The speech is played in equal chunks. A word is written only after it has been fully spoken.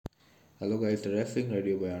Hello guys, the Wrestling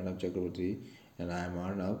Radio by Arnab Chakraborty and I am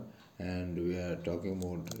Arnab and we are talking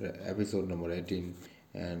about episode number 18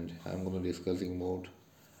 and I'm going to discussing about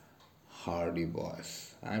Hardy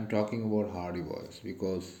Boys. I am talking about Hardy Boys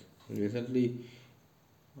because recently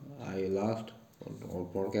I last on our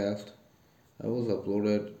podcast I was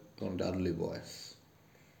uploaded on Dudley Boys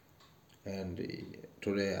and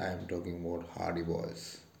today I am talking about Hardy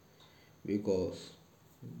Boys because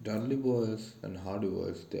Dudley Boys and Hardy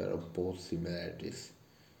Boys they are both similarities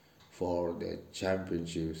for their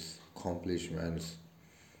championships, accomplishments,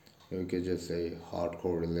 you can just say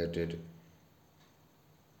hardcore related,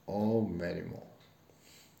 or many more.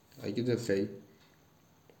 I can just say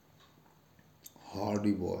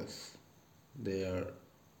Hardy Boys. They are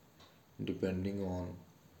depending on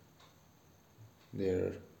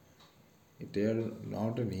their. They are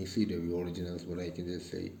not an ECW originals, but I can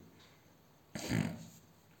just say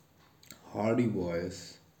Hardy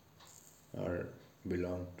Boys are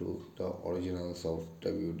belong to the originals of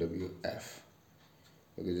WWF.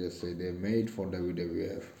 You can just say they're made for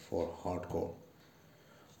WWF for hardcore,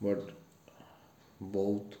 but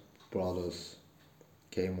both brothers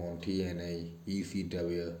came on TNA,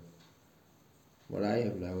 ECW, but I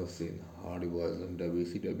have never seen Hardy Boys on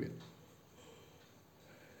WCW.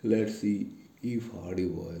 Let's see if Hardy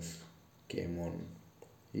Boys came on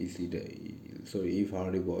ECW. So if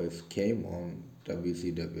Hardy Boys came on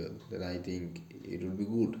WCW, then I think it would be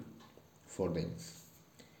good for things.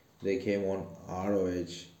 They came on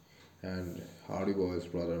ROH and Hardy Boys'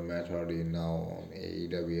 brother Matt Hardy now on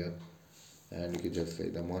AEW, and you could just say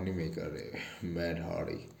the moneymaker, Matt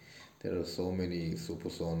Hardy. There are so many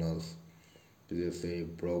supersoners. You just say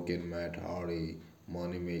broken Matt Hardy,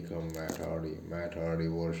 moneymaker Matt Hardy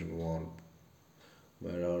version 1,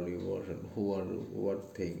 Matt Hardy version who are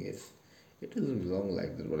what thing is. It doesn't belong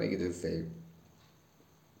like that, but I can just say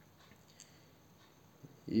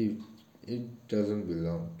if it doesn't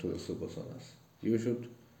belong to the supersoners. You should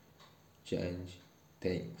change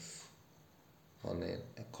things on an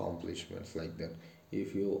accomplishments like that.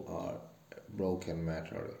 If you are broken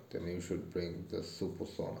matter, then you should bring the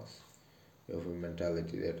supersonus. You have a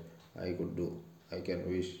mentality that I could do, I can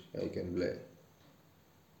wish, I can play,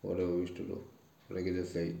 whatever I wish to do. But I can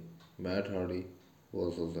just say Matt Hardy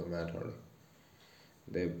was also Matt Hardy.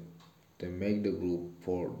 They they make the group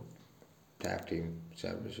for tag team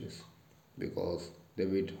championships because they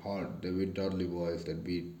beat Dudley Boys that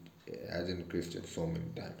beat Agent Christian so many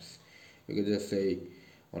times. You can just say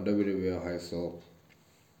on WWE I saw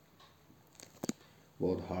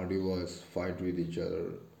both Hardy Boys fight with each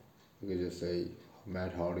other. You can just say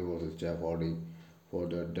Matt Hardy versus Jeff Hardy for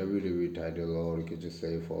the WWE title, or you can just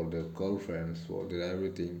say for their girlfriends, for their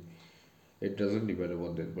everything. It doesn't depend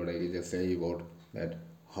upon that, but I can just say about that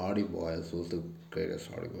Hardy Boys was the greatest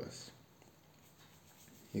Hardy Boys.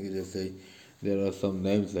 You can just say there are some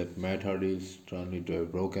names that Matt Hardy is turned into a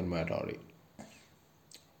broken Matt Hardy.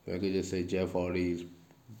 You can just say Jeff Hardy is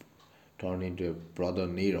turned into a brother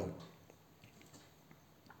Nero.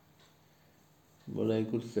 But I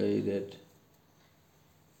could say that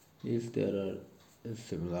if there are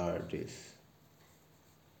similarities,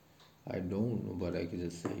 I don't know, but I can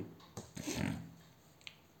just say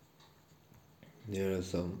there are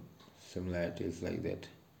some similarities like that.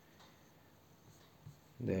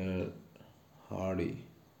 There are Hardy,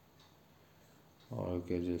 or you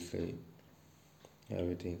can just say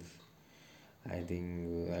everything. I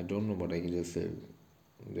think I don't know, but I can just say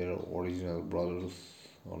they're original brothers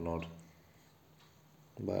or not.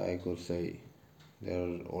 But I could say their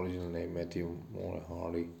original name Matthew Moore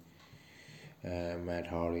Hardy, Matt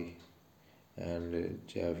Hardy, and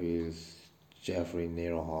Jeff is Jeffrey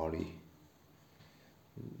Nero Hardy.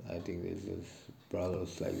 I think this is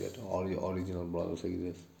brothers like that, all the original brothers like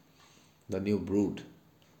this. The new brood,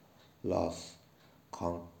 Los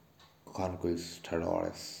Con-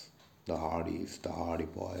 Conquistadores, the Hardys, the Hardy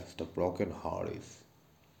Boys, the Broken Hardys.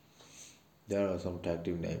 There are some tag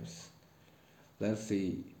team names. Let's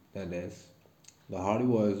see that is. The Hardy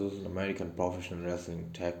Boys was an American professional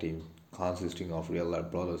wrestling tag team consisting of real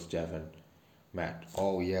life brothers Jeff and Matt.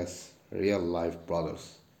 Oh, yes, real life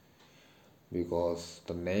brothers. Because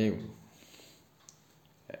the name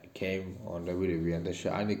came on WWE and the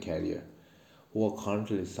Shiny Carrier, who are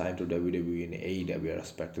currently signed to WWE and AEW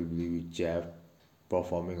respectively, with Jeff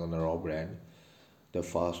performing on the Raw brand. The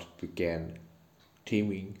first began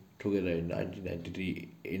teaming together in 1993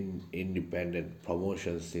 in independent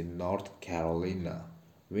promotions in North Carolina,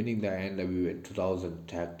 winning the NWA 2000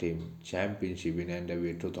 Tag Team Championship in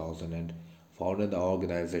NWA 2000 and founded the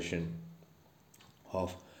organization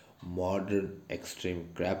of Modern Extreme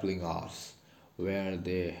Grappling Arts where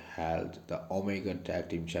they held the Omega Tag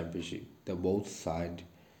Team Championship. They both signed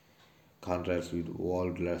contracts with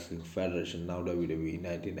World Wrestling Federation, now WWE, in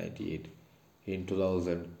 1998. In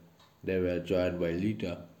 2000, they were joined by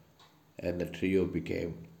Lita, and the trio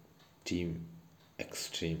became Team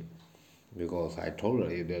Extreme. Because I told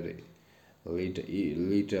her that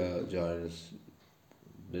Lita joins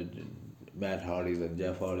the Matt Hardy's and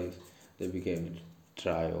Jeff Hardy's, they became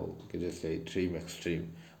trio, you can just say Team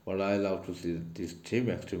Extreme. But I love to see that this Team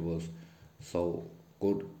Extreme was so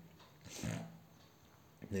good.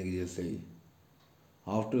 Like you just say,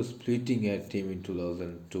 after splitting a team in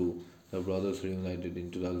 2002, the brothers reunited in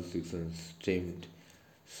 2006 and streamed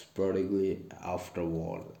sporadically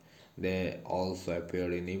afterward. They also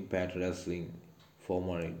appeared in Impact Wrestling,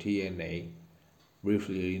 formerly TNA,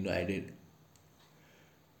 briefly reunited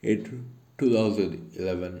in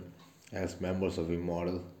 2011 as members of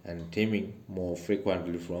Immortal and teaming more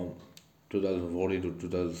frequently from 2014 to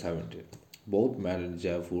 2017. Both Matt and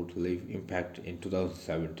Jeff would leave Impact in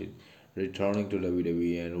 2017, returning to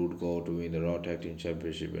WWE and would go to win the Raw Tag Team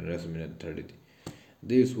Championship in WrestleMania 30.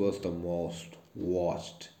 This was the most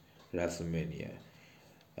watched WrestleMania.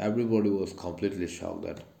 Everybody was completely shocked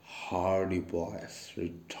that Hardy Boys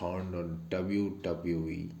returned on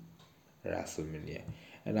WWE WrestleMania.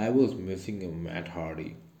 And I was missing a Matt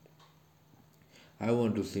Hardy. I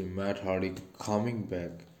want to see Matt Hardy coming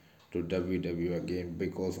back to WWE again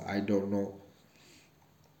because I don't know,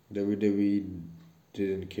 WWE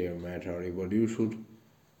didn't care Matt Hardy, but you should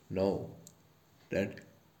know that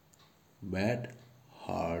Matt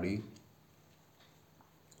Hardy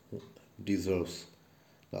deserves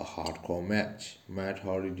the hardcore match. Matt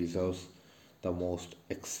Hardy deserves the most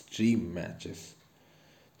extreme matches.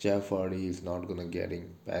 Jeff Hardy is not gonna get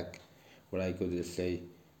him back, but I could just say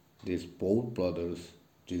these both brothers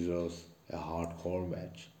deserves a hardcore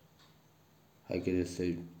match. I could just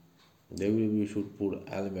say WWE should put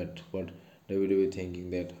element, but WWE thinking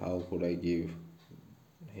that how could I give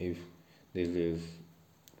if this is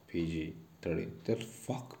PG 13? That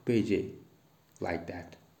fuck PG like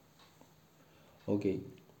that. Okay,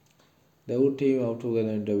 they would team up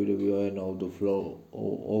together in WWE and off the floor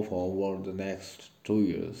of over the next 2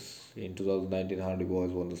 years. In 2019, Hardy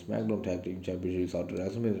Boys won the SmackDown Tag Team Championships after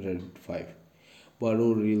WrestleMania 35, but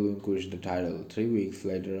would relinquish the title 3 weeks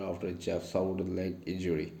later after Jeff suffered a leg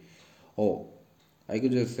injury. Oh, I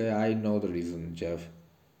could just say I know the reason Jeff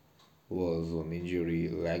was on injury,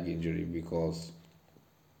 leg injury, because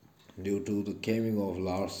due to the coming of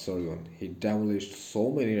Lars Sullivan, he demolished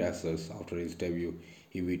so many wrestlers after his debut.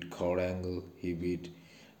 He beat Kurt Angle, he beat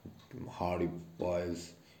Hardy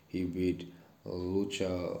Boys, he beat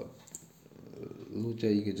Lucha,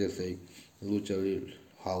 you can just say Lucha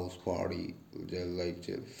House Party,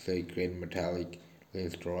 just say Great Metallic, Les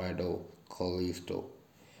Dorado, Kalisto,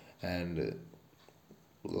 and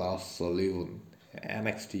Lars Sullivan,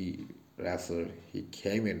 NXT wrestler. He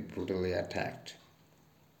came in brutally attacked.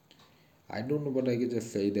 I don't know, but I can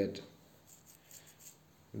just say that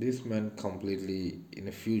this man completely in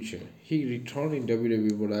the future. He returned in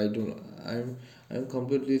WWE, but I don't. I'm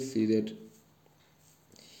completely see that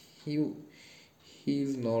he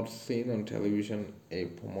he's not seen on television a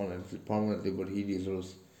permanently, but he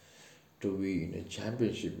deserves to be in a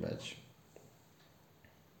championship match.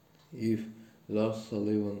 If Lars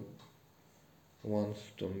Sullivan wants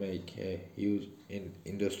to make a huge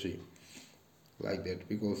industry like that,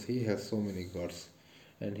 because he has so many guts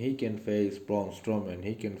and he can face Braun Strowman,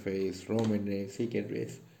 he can face Roman Reigns, he can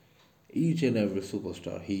face each and every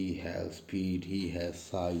superstar. He has speed, he has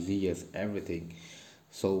size, he has everything.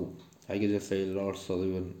 So I can just say Lord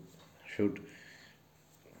Sullivan should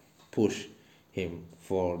push him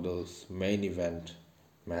for those main event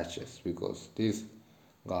matches because this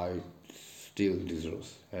guy still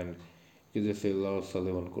deserves. And you can just say Lord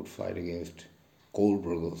Sullivan could fight against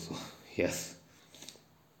Goldberg also. Yes,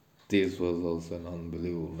 this was also an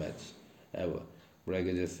unbelievable match ever. But I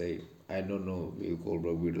can just say I don't know will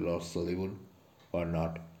Goldberg beat Lord Sullivan or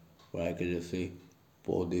not. But I can just say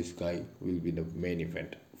both this guy will be the main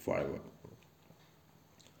event forever.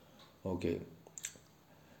 Okay.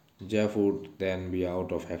 Jeff would then be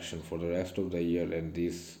out of action for the rest of the year, and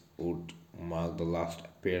this would mark the last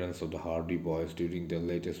appearance of the Hardy Boys during their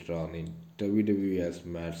latest run in WWE as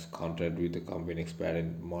Matt's contract with the company expired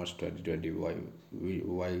in March 2020,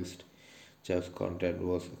 whilst Jeff's contract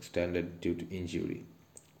was extended due to injury.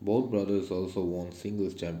 Both brothers also won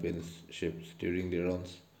singles championships during their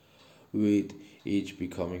runs, with each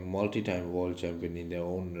becoming multi-time world champion in their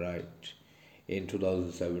own right. In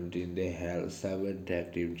 2017, they held 7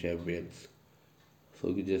 tag team champions So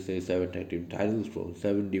you could just say seven tag team titles from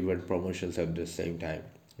seven different promotions at the same time,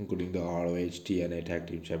 including the ROH TNA Tag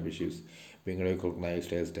Team Championships, being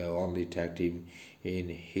recognized as the only tag team in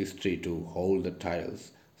history to hold the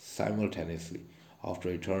titles simultaneously. After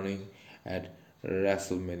returning at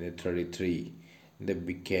WrestleMania 33, they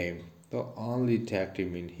became the only tag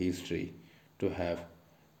team in history to have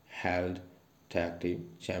held tag team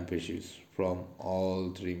championships from all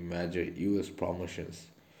three major US promotions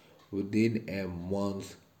within a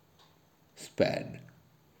month's span.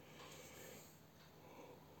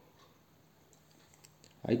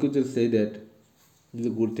 I could just say that it's a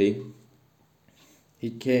good thing.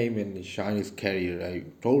 He came and shined his career. I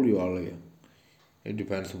told you earlier. It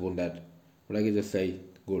depends upon that. But I can just say,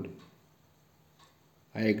 good.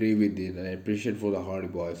 I agree with it and I appreciate for the Hardy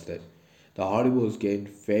Boys that the Hardy Boys gained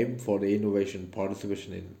fame for the innovation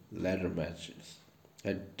participation in ladder matches.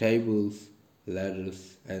 At tables,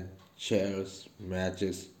 ladders, and chairs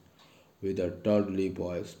matches with the Dudley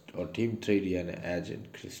Boys or Team 3D and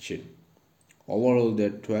Agent Christian. Overall, they're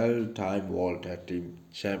 12-time World Tag Team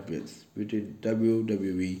Champions between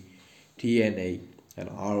WWE, TNA, and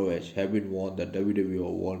ROH have been won the WWE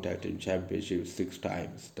World Tag Team Championship six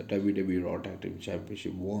times, the WWE Raw Tag Team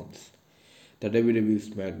Championship once, the WWE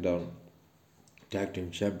SmackDown Tag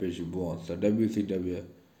Team Championship once, the WCW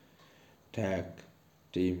Tag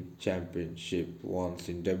Team Championship once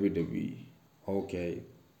in WWE. Okay,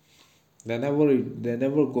 they're never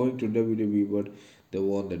going to WWE, but they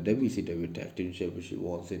won the WCW Tag Team Championship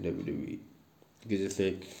once in WWE. You can just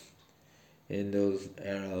say in those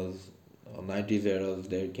eras, 90s eras,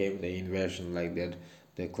 there came the invasion like that.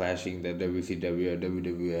 They're clashing the WCW,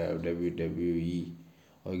 WWF, WWE,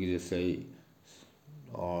 or you can just say,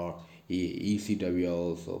 or ECW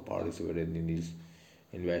also participated in this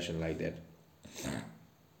invasion like that.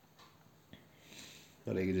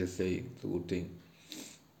 But I can just say it's a good thing.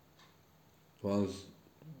 Once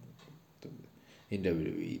in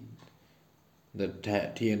WWE, the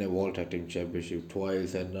TNA World Tag Team Championship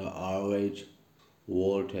twice, and the ROH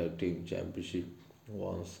World Tag Team Championship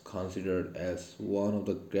was considered as one of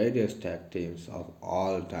the greatest tag teams of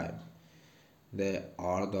all time. They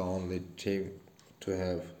are the only team to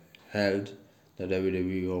have held the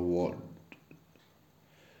WWE or World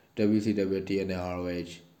WCW TNA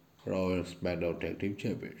ROH Raw and SmackDown Tag Team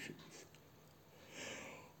Championship.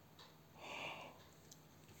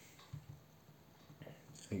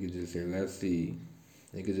 You could just say, let's see.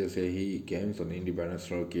 You could just say he came on independent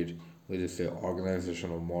circuit, which is the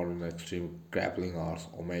organization of modern extreme grappling arts,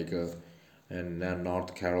 Omega, and then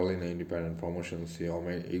North Carolina Independent Promotions. He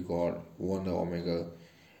got won the Omega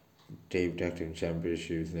Team Tag Team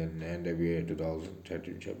Championships and NWA 2000 Tag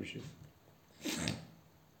Team Championships.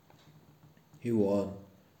 He won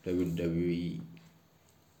WWE,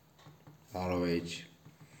 ROH.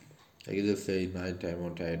 I can just say 9 time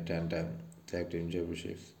or 10 time Tag Team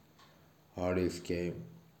Championships. Hardys came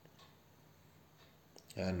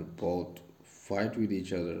and both fight with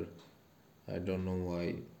each other. I don't know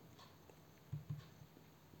why,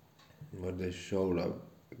 but they showed up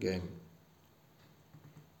again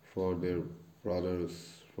for their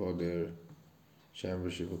brothers, for their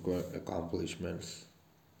championship accomplishments.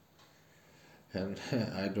 And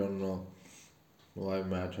I don't know why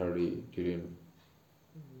Matt Hardy didn't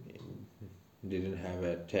have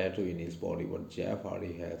a tattoo in his body, but Jeff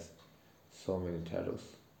Hardy has so many tattoos.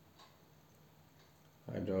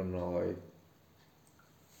 I don't know why,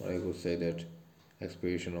 but I could say that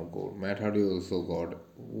expiration of gold. Matt Hardy also got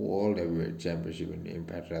World Heavyweight Championship in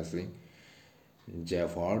Impact Wrestling.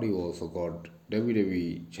 Jeff Hardy also got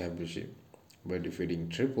WWE Championship by defeating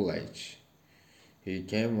Triple H. He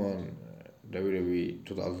came on WWE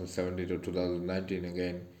 2017 to 2019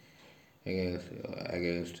 again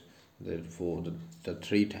against the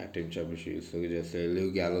three tag team championships. So we just say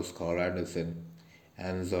Lou Gallows, Carl Anderson,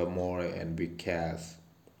 Enzo Amore, and Big Cass,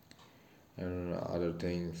 and other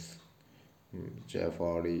things. Jeff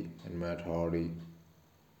Hardy and Matt Hardy,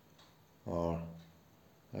 or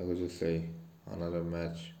I could just say another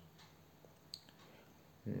match.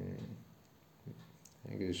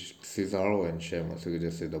 I guess Cesaro and Sheamus. You could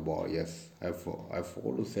just say the ball. Yes, I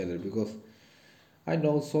forgot to say that because I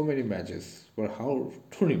know so many matches, but how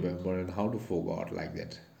to remember and how to forget like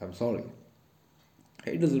that? I'm sorry.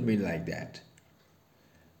 It doesn't mean like that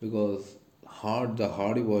because the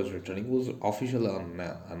Hardy was returning was officially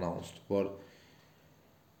announced, but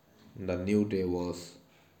the New Day was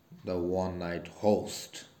the one night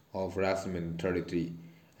host of WrestleMania 33,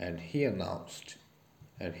 and he announced,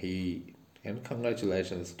 and he and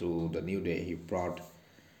congratulations to the New Day. He brought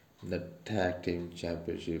the tag team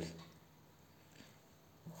championships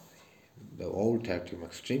the old tag team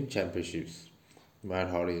extreme championships, Matt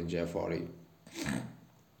Hardy and Jeff Hardy,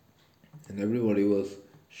 and everybody was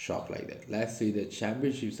shocked like that. Let's see the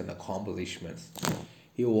championships and accomplishments.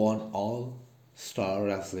 He won All Star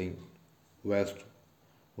Wrestling West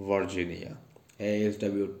Virginia,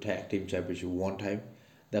 ASW Tag Team Championship one time,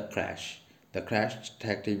 the Crash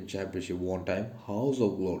Tag Team Championship one time, House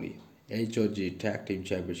of Glory, HOG Tag Team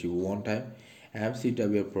Championship one time,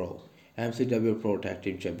 MCW Pro, MCW Pro Tag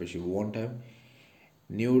Team Championship one time,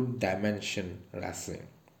 New Dimension Wrestling,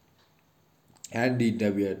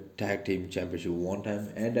 NDW Tag Team Championship one time,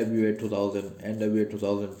 NWA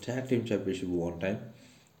 2000 Tag Team Championship one time,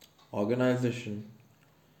 Organization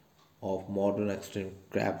of Modern Extreme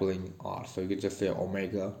Grappling Arts, so you could just say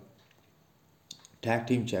Omega Tag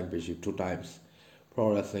Team Championship two times,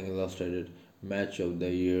 Pro Wrestling Illustrated Match of the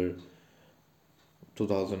Year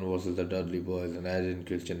 2000 versus the Dudley Boys and Edge and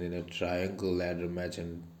Christian in a triangle ladder match,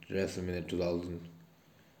 and WrestleMania 2000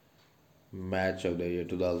 Match of the Year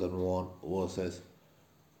 2001 versus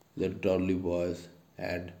the Dudley Boys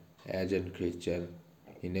and Edge and Christian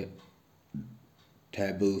in a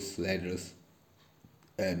tables, ladders,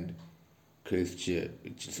 and Christian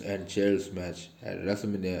and chairs match at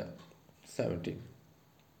WrestleMania 17.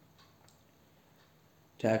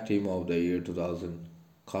 Tag Team of the Year 2000,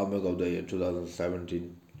 Comic of the Year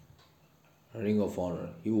 2017, Ring of Honor.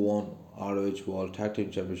 He won ROH World Tag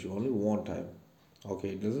Team Championship only one time. Okay,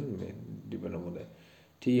 it doesn't mean depend on that.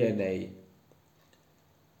 TNA.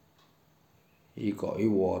 He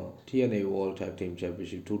won TNA World Tag Team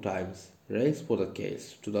Championship two times. Race for the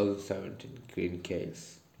Case 2017 Green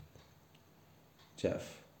Case.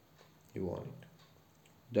 Jeff, he won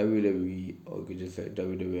it. WWE, or you could just say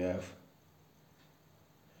WWF.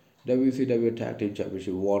 WCW Tag Team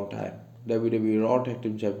Championship one time. WWE Raw Tag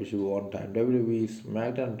Team Championship one time. WWE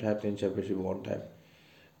SmackDown Tag Team Championship one time.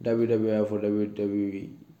 WWF or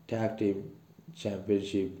WWE Tag Team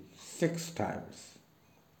Championship six times.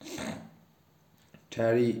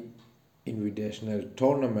 Terry Invitational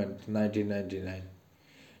Tournament 1999.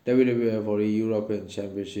 WWF or European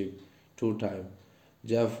Championship two times.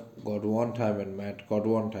 Jeff got one time and Matt got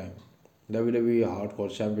one time. WWE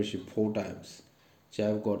Hardcore Championship four times.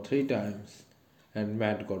 Jeff got three times and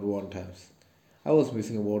Matt got one times. I was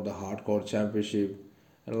missing about the Hardcore Championship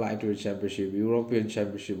and Lightweight Championship, European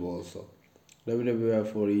Championship also.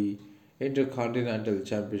 WWF for the Intercontinental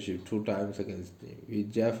Championship two times against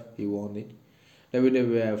with Jeff, he won it.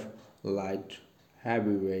 WWF Light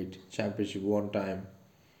Heavyweight Championship one time,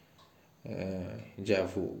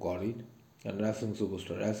 Jeff got it. And Wrestling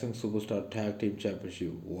Superstar Tag Team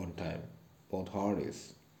Championship one time, both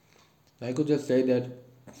Hardys. I could just say that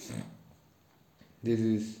this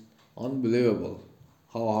is unbelievable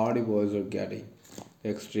how Hardy Boys are getting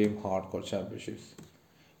Extreme Hardcore Championships.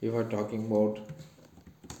 If I'm talking about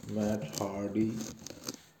Matt Hardy,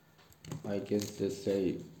 I can just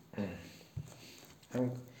say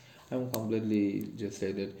I'm, I'm completely just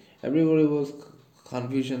say that everybody was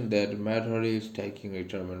confusion that Matt Hardy is taking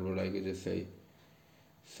retirement, but I can just say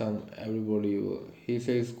he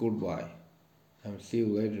says goodbye and see you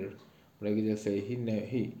later. But I can just say he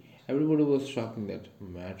everybody was shocking that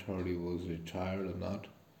Matt Hardy was retired or not.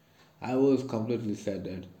 I was completely sad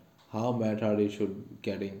that how Matt Hardy should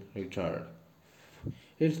getting retired.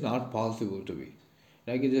 It's not possible to be.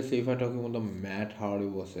 I can just say if I'm talking about the Matt Hardy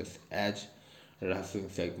versus Edge wrestling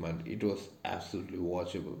segment, it was absolutely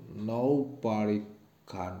watchable. Nobody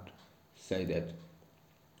can't say that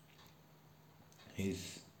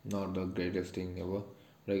he's not the greatest thing ever.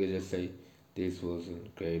 But I can just say this was the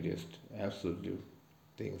greatest, absolutely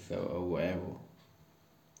things ever.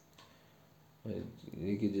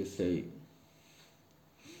 You can just say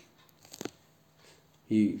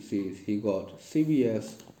he got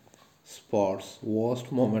CBS Sports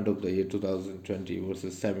Worst Moment of the Year 2020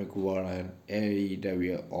 versus Sami Guevara and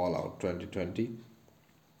AEW All Out 2020.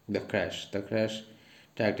 The Crash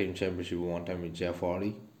Tag Team Championship one time with Jeff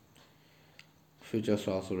Hardy. Future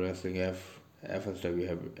Stars of Wrestling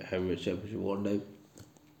FSW Heavyweight Championship one time.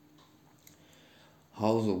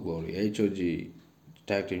 House of Glory HOG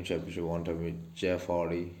Tag Team Championship one time with Jeff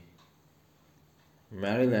Hardy.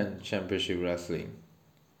 Maryland Championship Wrestling.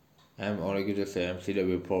 Or I could just say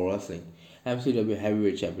MCW Pro Wrestling. MCW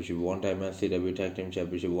Heavyweight Championship one time, MCW Tag Team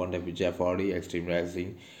Championship one time with Jeff Hardy, Extreme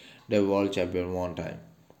Wrestling, the World Champion one time.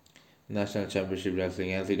 National Championship Wrestling,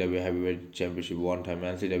 NCW Heavyweight Championship one time,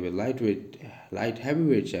 NCW Light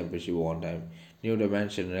Heavyweight Championship one time, New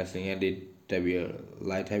Dimension Wrestling, NDW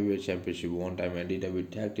Light Heavyweight Championship one time, NDW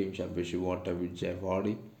Tag Team Championship one time with Jeff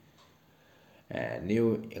Hardy, and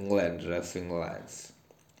New England Wrestling Alliance,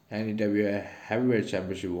 NEWA Heavyweight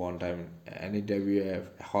Championship one time, NEWA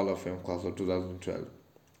Hall of Fame class of 2012,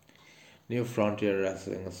 New Frontier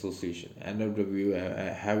Wrestling Association,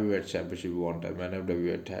 NWA Heavyweight Championship one time,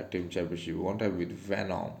 NWA Tag Team Championship one time with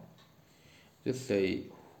Venom. Just say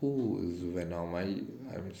who is Venom?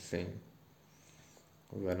 I'm saying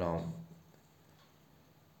Venom.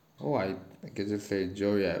 Oh, I can just say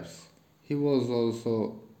Joey Epps. He was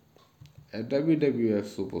also a WWF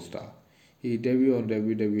superstar. He debuted on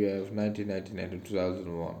WWF 1999 to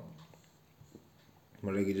 2001.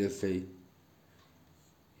 But I can just say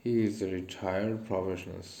he is a retired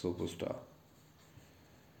professional superstar.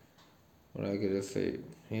 But I can just say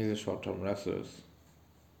he is a short-term wrestler.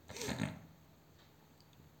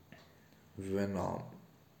 Venom,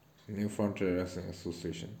 New Frontier Wrestling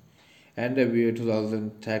Association. NWA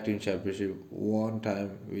 2000 Tag Team Championship one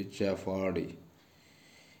time with Jeff Hardy.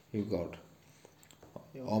 You got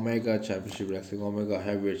Omega Championship Wrestling, Omega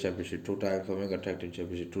Heavyweight Championship two times, Omega Tag Team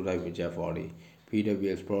Championship two times with Jeff Hardy.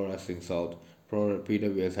 PWS Pro Wrestling South,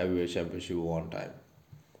 PWS Heavyweight Championship one time.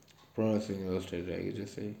 Pro Wrestling Illustrated, I could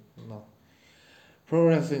just say no. Pro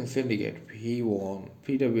Wrestling Syndicate, he won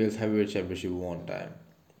PWS Heavyweight Championship one time.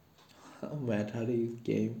 Matt Hardy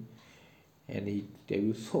came and he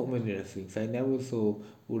debuted so many wrestlings. I never saw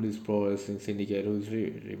who is Pro Wrestling Syndicate, who is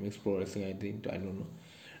Remix Pro Wrestling. I don't know.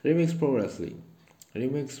 Remix Pro Wrestling,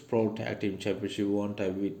 Remix Pro Tag Team Championship one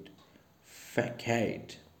time with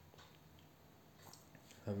Facade.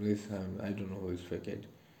 I don't know who is Facade.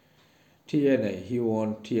 TNA, he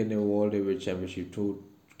won TNA World Heavyweight Championship two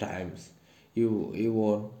times. He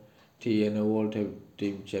won TNA World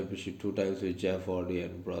Team Championship two times with Jeff Hardy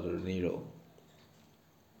and Brother Nero.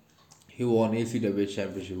 He won ACW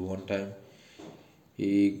Championship one time.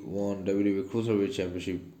 He won WWE Cruiserweight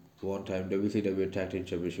Championship one time, WCW Tag Team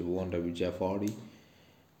Championship one time with Jeff Hardy.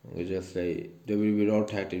 We just say WWE Raw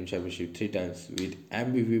Tag Team Championship three times with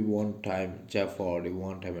MVP one time, Jeff Hardy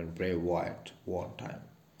one time, and Bray Wyatt one time.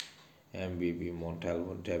 MVP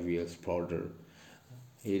Montalvo Davies Porter.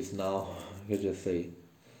 He's now, you just say,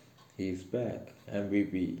 he's back,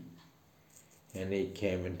 MVP. And he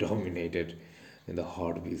came and dominated in the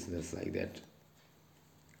hard business like that.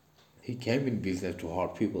 He came in business to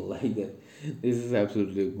hurt people like that. This is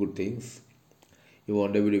absolutely good things. He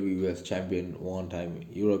won WWE US champion one time,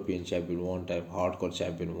 European champion one time, hardcore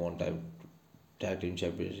champion one time, tag team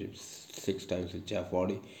championships six times with Jeff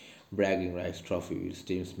Hardy, bragging rights trophy with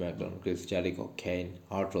Team SmackDown, Chris Jericho, Kane,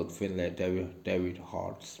 Hartroth, Finlay, David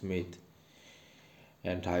Hart, Smith,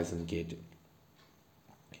 and Tyson Kidd.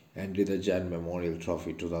 And the Jan Memorial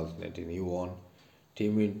Trophy 2018. He won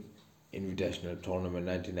Team Invitational Tournament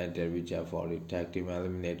 1999 with Jeff Hardy, Tag Team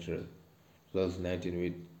Eliminator 2019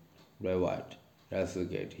 with Bray Wyatt,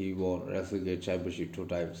 WrestleGate. He won WrestleGate Championship two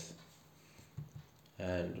times.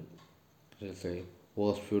 And let's say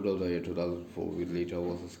worst feud of the year 2004 with Lita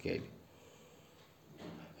versus Kane.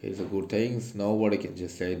 It's a good things. Nobody can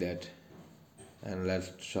just say that. And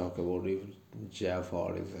let's talk about Jeff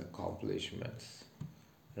Hardy's accomplishments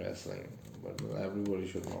wrestling, but everybody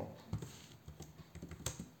should know.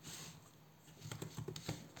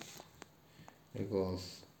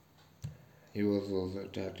 Because he was also a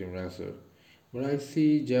tag team wrestler. But I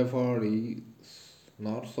see Jeff Hardy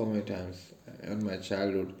not so many times in my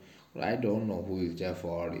childhood, but I don't know who is Jeff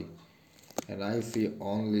Hardy. And I see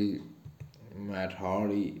only Matt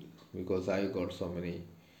Hardy because I got so many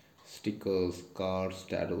stickers, cards,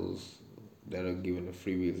 tattoos that are given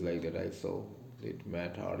freebies like that. I saw with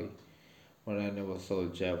Matt Hardy, but I never saw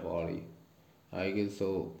Jeff Hardy. I guess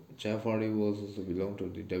so. Jeff Hardy was also belong to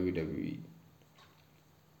the WWE,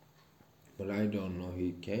 but I don't know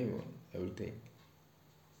he came on everything.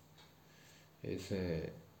 It's a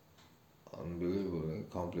unbelievable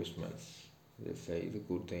accomplishments. They say it's a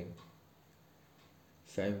good thing.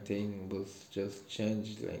 Same thing was just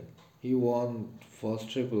changed. Like he won first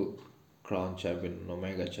triple crown champion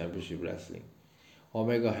Omega Championship Wrestling,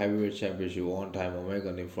 Omega Heavyweight Championship one time,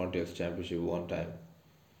 Omega New Frontiers Championship one time,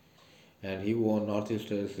 and he won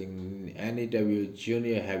Northeast Wrestling NEW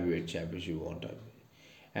Junior Heavyweight Championship one time,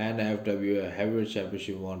 NFW Heavyweight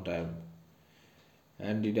Championship one time,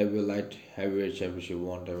 NDW Light Heavyweight Championship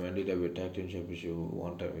one time, NDW Tag Team Championship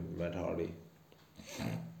one time with Matt Hardy. I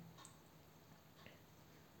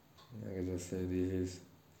can just say this is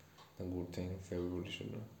a good thing everybody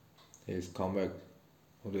should know. His comeback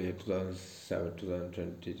of the year 2007,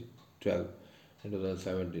 2020, 12, and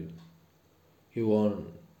 2017. He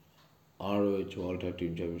won ROH World Tag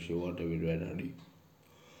Team Championship one time with Red Hardy.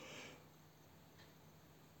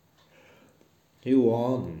 He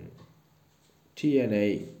won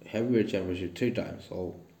TNA Heavyweight Championship three times.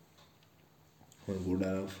 So when good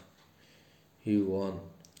enough. He won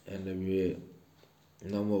NWA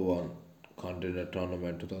number one contender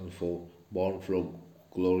tournament 2004, Born for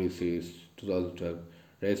Glory Series 2012,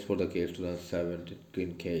 Race for the Case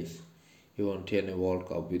 2017 case. He won TNA World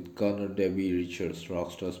Cup with Connor Debbie Richards,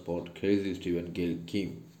 Rockstar Sport, Crazy Steven Gail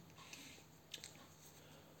Kim,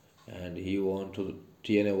 and he won to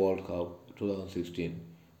TNA World Cup 2016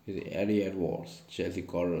 with Eddie Edwards, Jesse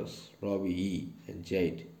Cordes, Robbie E, and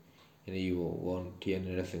Jade, and he won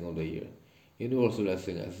TNA Wrestling of the Year. Universal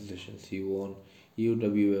Wrestling Associations, he won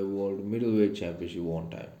UWA World Middleweight Championship one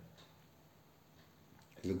time.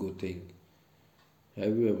 It's a good thing.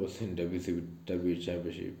 Have you ever seen WCW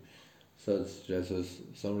Championship? Some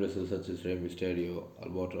wrestlers such as Rey Mysterio,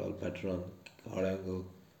 Alberto El Patron, Kurt Angle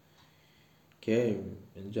came,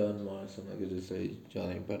 and John Morrison, I could just say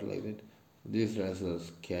John Impact like that. These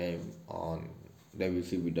wrestlers came on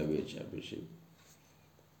WCW Championship.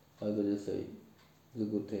 I could just say it's a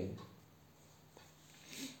good thing.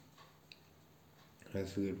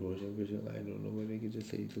 Wrestling Pro Championship, I don't know, but I could just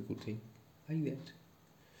say it's a good thing. Like that.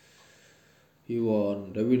 He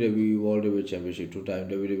won WWE World Heavyweight Championship two time,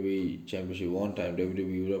 WWE Championship one time,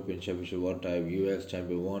 WWE European Championship one time, US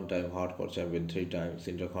Champion one time, Hardcore Champion three times,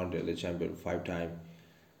 Intercontinental Champion five times,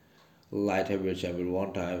 Light Heavyweight Champion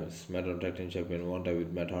one time, SmackDown Tag Team Champion one time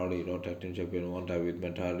with Matt Hardy, Raw Tag Team Champion one time with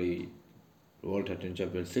Matt Hardy, World Tag Team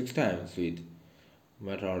Champion six times with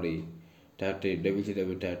Matt Hardy,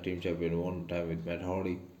 WCW Tag Team Champion one time with Matt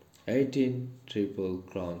Hardy, 18 Triple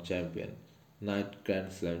Crown Champion, 9th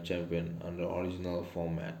Grand Slam Champion under original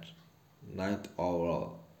format, 9th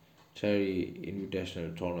overall Cherry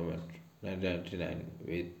Invitational Tournament 1999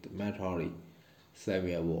 with Matt Hardy,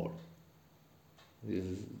 Slammy Award. This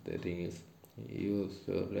is the thing is, he was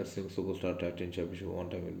Wrestling Superstar Tag Team Championship one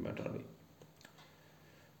time with Matt Hardy.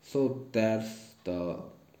 So that's the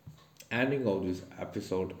ending of this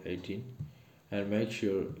episode 18, and make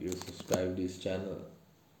sure you subscribe this channel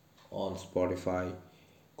on Spotify,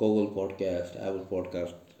 Google Podcast, Apple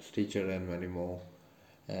Podcast, Stitcher, and many more.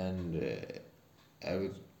 And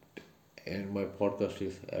and my podcast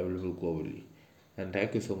is available globally. And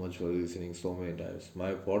thank you so much for listening so many times.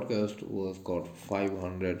 My podcast was got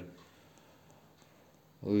 500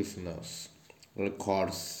 listeners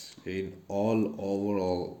records in all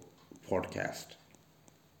overall podcast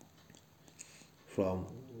from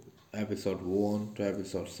episode 1 to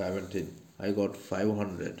episode 17. I got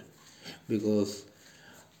 500 because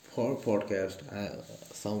for podcast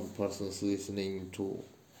some persons listening to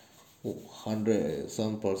 100,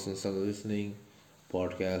 some persons are listening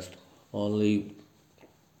podcast only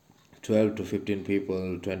 12 to 15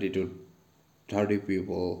 people, 20 to 30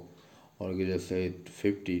 people, or you just say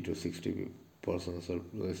 50 to 60 persons are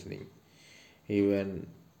listening. Even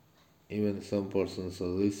some persons are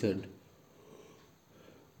listened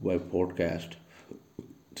by podcast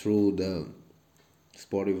through the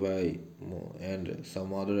Spotify and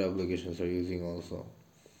some other applications are using also.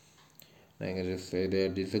 I can just say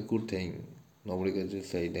that it's a good thing. Nobody can just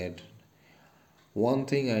say that. One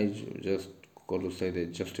thing I just got to say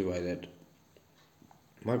that justify that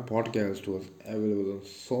my podcast was available on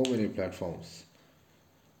so many platforms,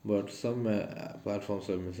 but some platforms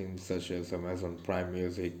are missing, such as Amazon Prime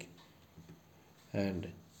Music,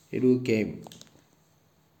 and it will came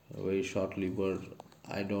very shortly, but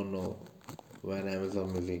I don't know when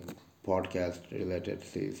Amazon Music podcast related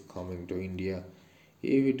is coming to India.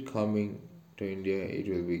 If it coming to India, it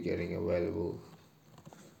will be getting available,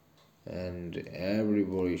 and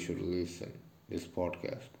everybody should listen this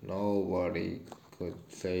podcast. Nobody could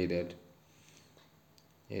say that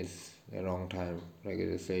it's the wrong time. Like I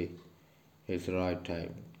just say, it's the right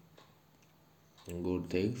time. Good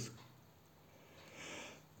things,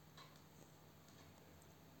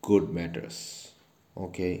 good matters.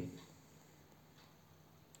 Okay.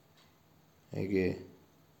 Okay.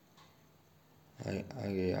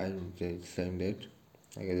 I'm just saying that.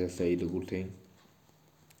 I can just say the good thing.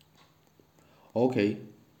 Okay.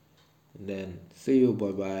 Then see you.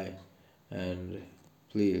 Bye bye. And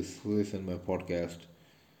please listen my podcast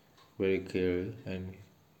very clearly and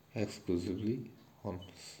exclusively on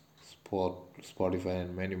Spotify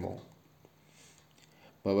and many more.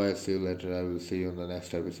 Bye bye. See you later. I will see you in the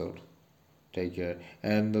next episode. Take care.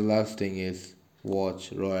 And the last thing is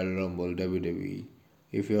watch Royal Rumble WWE.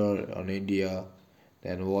 If you're on India,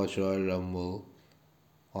 then watch Royal Rumble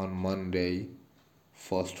on Monday,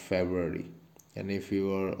 1st February. And if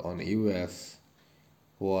you are on US,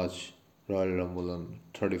 watch Royal Rumble on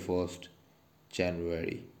 31st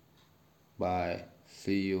January. Bye.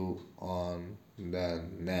 See you on the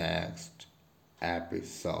next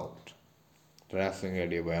episode. Tracing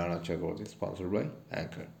idea by Anna Chakravarti, sponsored by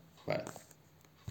Anchor. Bye.